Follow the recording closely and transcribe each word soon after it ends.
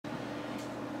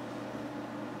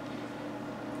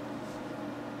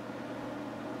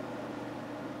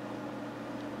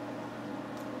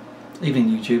Evening,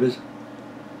 YouTubers.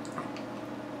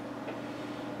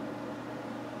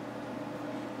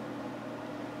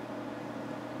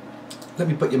 Let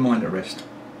me put your mind at rest.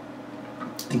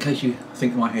 In case you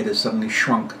think my head has suddenly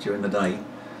shrunk during the day,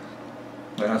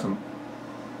 it hasn't.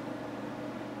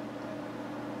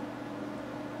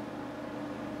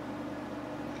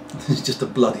 This is just a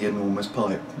bloody enormous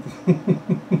pipe.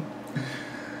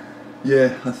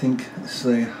 Yeah, I think it's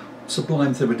the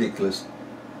sublime to ridiculous.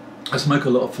 I smoke a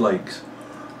lot of flakes.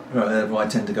 I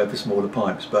tend to go for smaller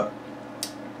pipes, but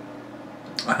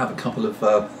I have a couple of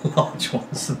large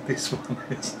ones, and this one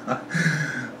is.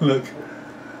 Look,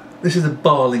 this is a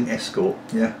Barling Escort,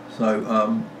 yeah.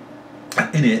 So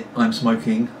in it, I'm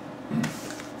smoking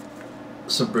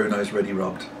St Bruno's Ready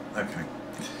Rubbed. Okay,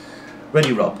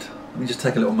 Ready Rubbed. Let me just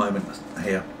take a little moment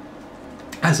here.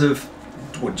 As of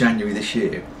January this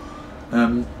year,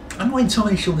 I'm not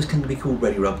entirely sure this can be called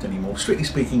Ready Rubbed anymore. Strictly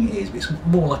speaking, it is, but it's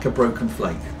more like a broken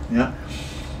flake. Yeah.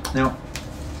 Now,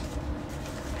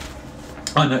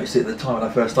 I noticed it at the time when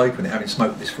I first opened it, having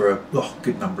smoked this for a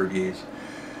good number of years.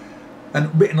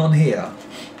 And written on here,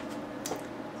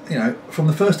 you know, from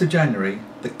the 1st of January,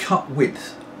 the cut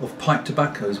width of pipe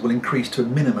tobaccos will increase to a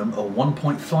minimum of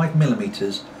 1.5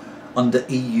 millimetres under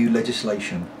EU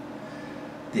legislation.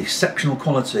 The exceptional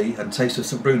quality and taste of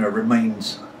St Bruno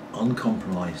remains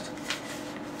uncompromised.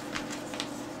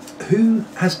 Who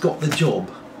has got the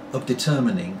job of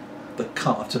determining the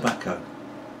cut of tobacco?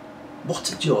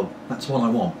 What a job, that's what I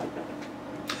want.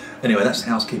 Anyway, that's the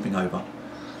housekeeping over.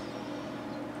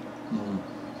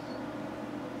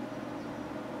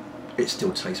 It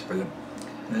still tastes brilliant.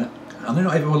 Yeah. I know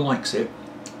not everyone likes it,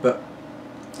 but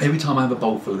every time I have a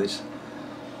bowl full of this,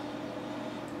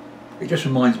 it just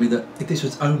reminds me that if this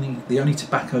was the only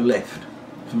tobacco left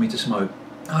for me to smoke,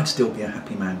 I'd still be a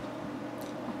happy man.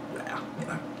 Yeah, you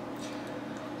know.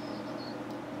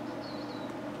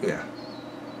 Yeah.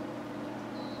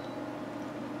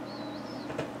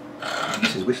 And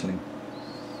this is whistling.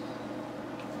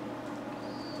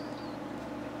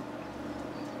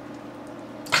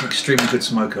 It's an extremely good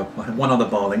smoker. I have one other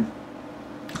Barling.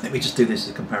 Let me just do this as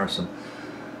a comparison.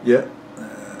 Yeah.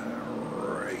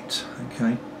 Right.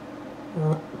 Okay.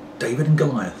 David and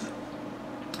Goliath.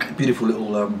 Beautiful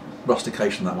little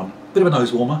rustication, that one. Bit of a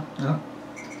nose warmer, yeah.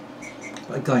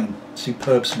 But again,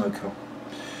 superb smoker.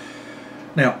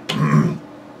 Now,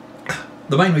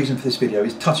 the main reason for this video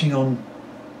is touching on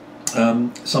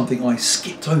something I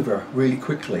skipped over really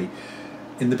quickly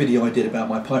in the video I did about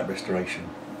my pipe restoration,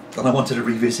 and I wanted to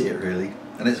revisit it really,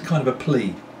 and it's kind of a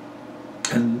plea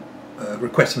and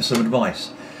request for some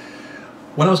advice.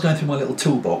 When I was going through my little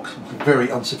toolbox, a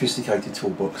very unsophisticated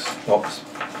toolbox,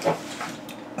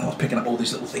 I was picking up all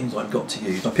these little things I've got to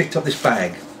use. I picked up this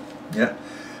bag, yeah,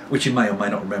 which you may or may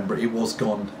not remember, it was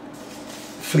gone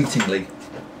fleetingly.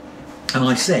 And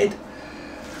I said,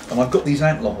 and I've got these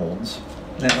antler horns.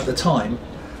 Now at the time,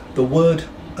 the word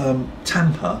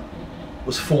tamper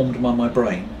was formed by my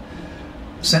brain,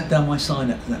 sent down my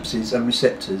synapses and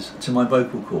receptors to my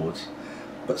vocal cords.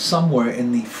 But somewhere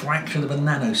in the fraction of a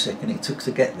nanosecond it took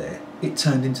to get there, it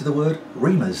turned into the word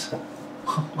reamers.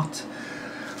 What?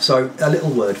 So a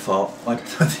little word fart. I don't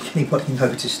think anybody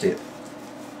noticed it,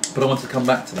 but I want to come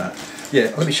back to that.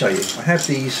 Yeah, let me show you. I have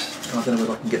these. I don't know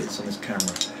whether I can get this on this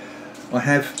camera. I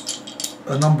have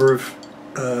a number of.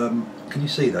 Can you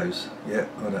see those? Yeah,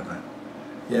 I don't know.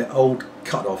 Yeah, old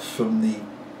cut-offs from the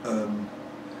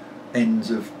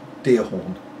ends of deer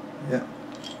horn. Yeah.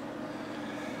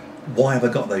 Why have I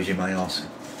got those, you may ask?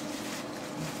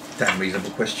 Damn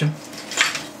reasonable question.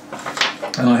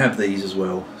 And I have these as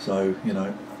well, so, you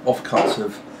know, offcuts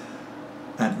of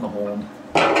antler horn,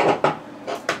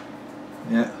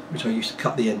 yeah, which I used to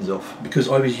cut the ends off, because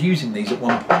I was using these at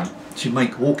one point to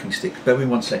make walking sticks. Bear with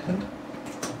me 1 second.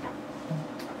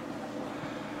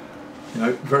 You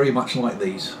know, very much like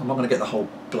these. I'm not going to get the whole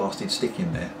blasted stick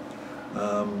in there.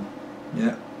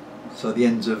 Yeah, so the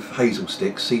ends of hazel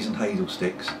sticks, seasoned hazel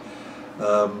sticks,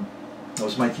 I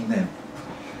was making them.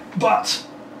 But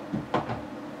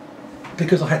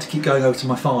because I had to keep going over to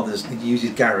my father's to use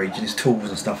his garage and his tools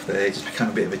and stuff there, it just became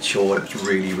a bit of a chore. It was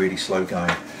really, really slow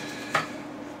going.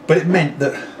 But it meant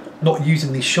that not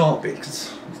using these sharp bits,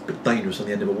 'cause it's a bit dangerous on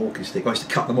the end of a walking stick, I used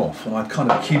to cut them off, and I'd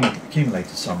kind of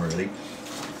accumulated some really.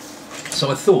 So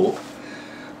I thought,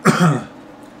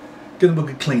 give them a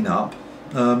good clean up,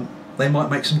 they might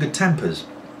make some good tampers.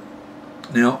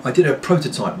 Now, I did a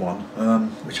prototype one,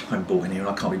 which I haven't bought in here and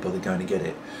I can't be bothered going to get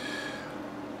it,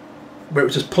 where it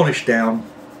was just polished down,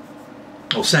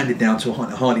 or sanded down to a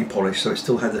highly polished, so it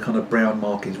still had the kind of brown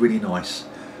markings, really nice,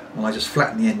 and I just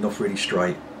flattened the end off really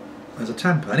straight. as a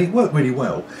tamper, and it worked really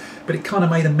well, but it kind of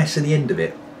made a mess of the end of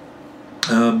it.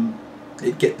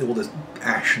 It'd get all the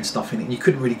ash and stuff in it, and you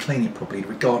couldn't really clean it properly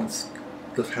regardless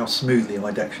of how smoothly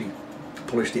I'd actually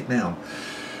polished it down.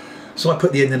 So I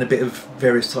put the end in a bit of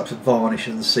various types of varnish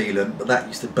and sealant, but that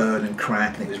used to burn and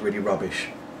crack and it was really rubbish.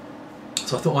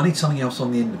 So I thought I need something else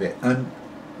on the end of it, and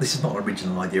this is not an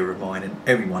original idea of mine, and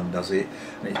everyone does it,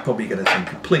 and it's probably going to seem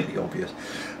completely obvious,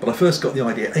 but I first got the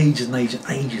idea ages and ages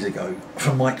and ages ago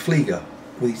from Mike Flieger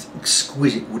with these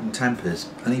exquisite wooden tampers,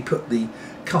 and he put the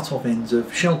cut off ends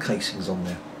of shell casings on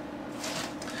there.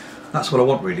 That's what I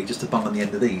want really, just to bung on the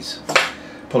end of these,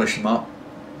 polish them up,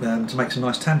 to make some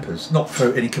nice tampers. Not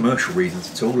for any commercial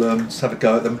reasons at all, just have a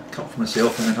go at them, cut for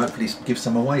myself, and then hopefully give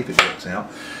some away if it works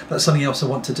out. That's something else I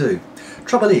want to do.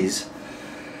 Trouble is,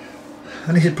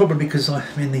 and this is probably because I'm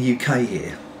in the UK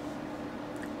here,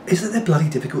 is that they're bloody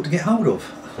difficult to get hold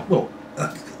of. Well,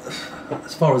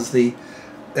 as far as the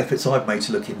efforts I've made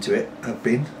to look into it have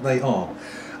been, they are.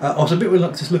 I was a bit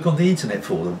reluctant to look on the internet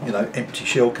for them, you know, empty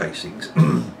shell casings.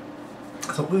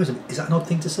 I thought, well, is that an odd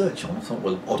thing to search on? I thought,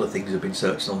 well, odder things have been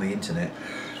searched on the internet.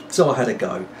 So I had a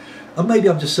go. And maybe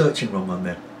I'm just searching wrong on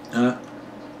there.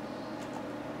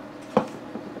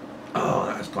 Oh,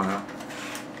 that has gone out.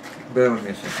 Bear with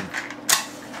me a second.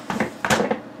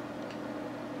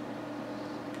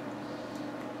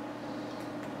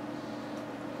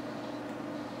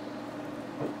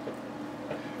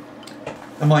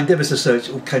 And my endeavours to search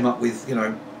all came up with, you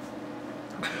know,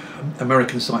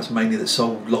 American sites mainly that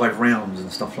sold live rounds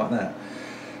and stuff like that.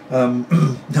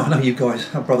 Now I know you guys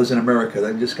have brothers in America,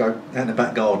 they just go out in the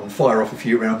back garden, fire off a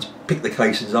few rounds, pick the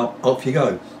casings up, off you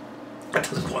go. That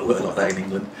doesn't quite work like that in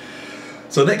England.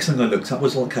 So the next thing I looked at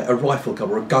was like a rifle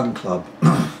club or a gun club.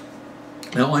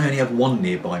 Now I only have one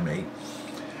nearby me,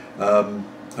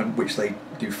 which they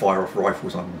do fire off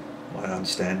rifles on, I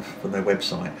understand from their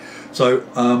website. So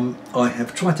I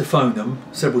have tried to phone them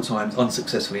several times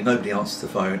unsuccessfully, nobody answers the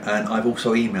phone, and I've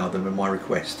also emailed them with my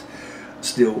request,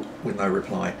 still with no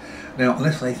reply. Now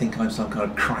unless they think I'm some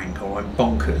kind of crank or I'm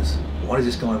bonkers, why does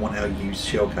this guy want our used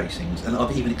shell casings? And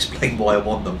I've even explained why I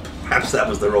want them. Perhaps that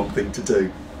was the wrong thing to do.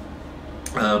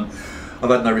 I've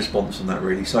had no response from that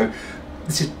really, so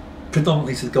this is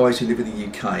predominantly to the guys who live in the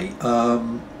UK.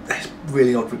 That's a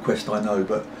really odd request, I know,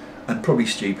 but and probably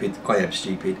stupid. I am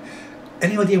stupid.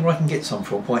 Any idea where I can get some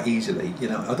from quite easily? You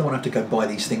know, I don't want to have to go buy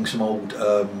these things from old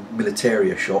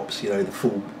militaria shops, you know, the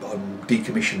full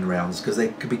decommissioned rounds, because they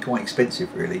could be quite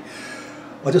expensive really.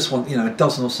 I just want, you know, a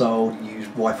dozen or so old used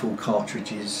rifle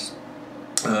cartridges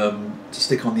to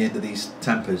stick on the end of these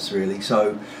tampers really.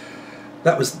 So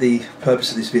that was the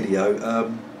purpose of this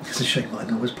video. It's a shame my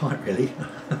enormous pipe really.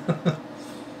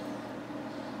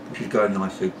 Which is going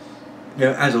nicely. You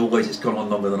know, as always, it's gone on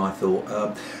longer than I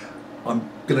thought. I'm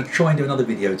going to try and do another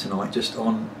video tonight just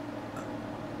on,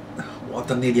 well, I've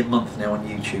done nearly a month now on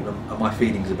YouTube and my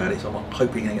feelings about it, so I'm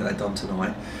hoping to get that done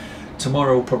tonight.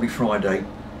 Tomorrow, probably Friday,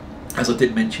 as I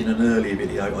did mention in an earlier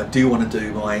video, I do want to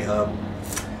do my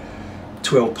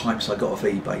 12 pipes I got off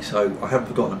eBay, so I haven't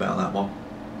forgotten about that one.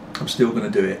 I'm still going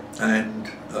to do it. And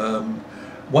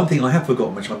one thing I have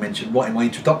forgotten, which I mentioned right in my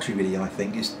introductory video, I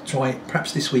think, is try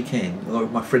perhaps this weekend, although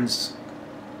my friend's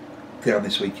down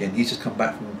this weekend, he's just come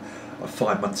back from a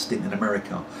 5-month stint in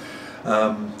America.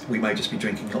 We may just be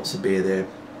drinking lots of beer there.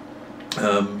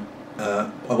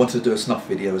 I wanted to do a snuff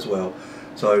video as well,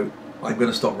 so I'm going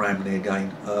to stop rambling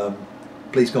again.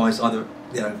 Please guys, either,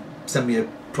 you know, send me a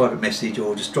private message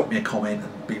or just drop me a comment,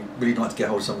 and be really nice to get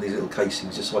hold of some of these little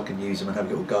casings just so I can use them and have a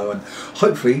little go, and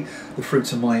hopefully the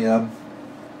fruits of my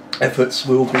efforts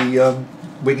will be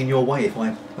winging your way if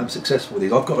I'm successful with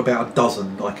these. I've got about a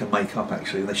dozen I can make up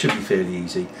actually, and they should be fairly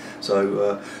easy.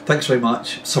 So thanks very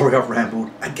much. Sorry I've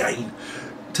rambled again.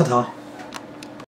 Ta-ta.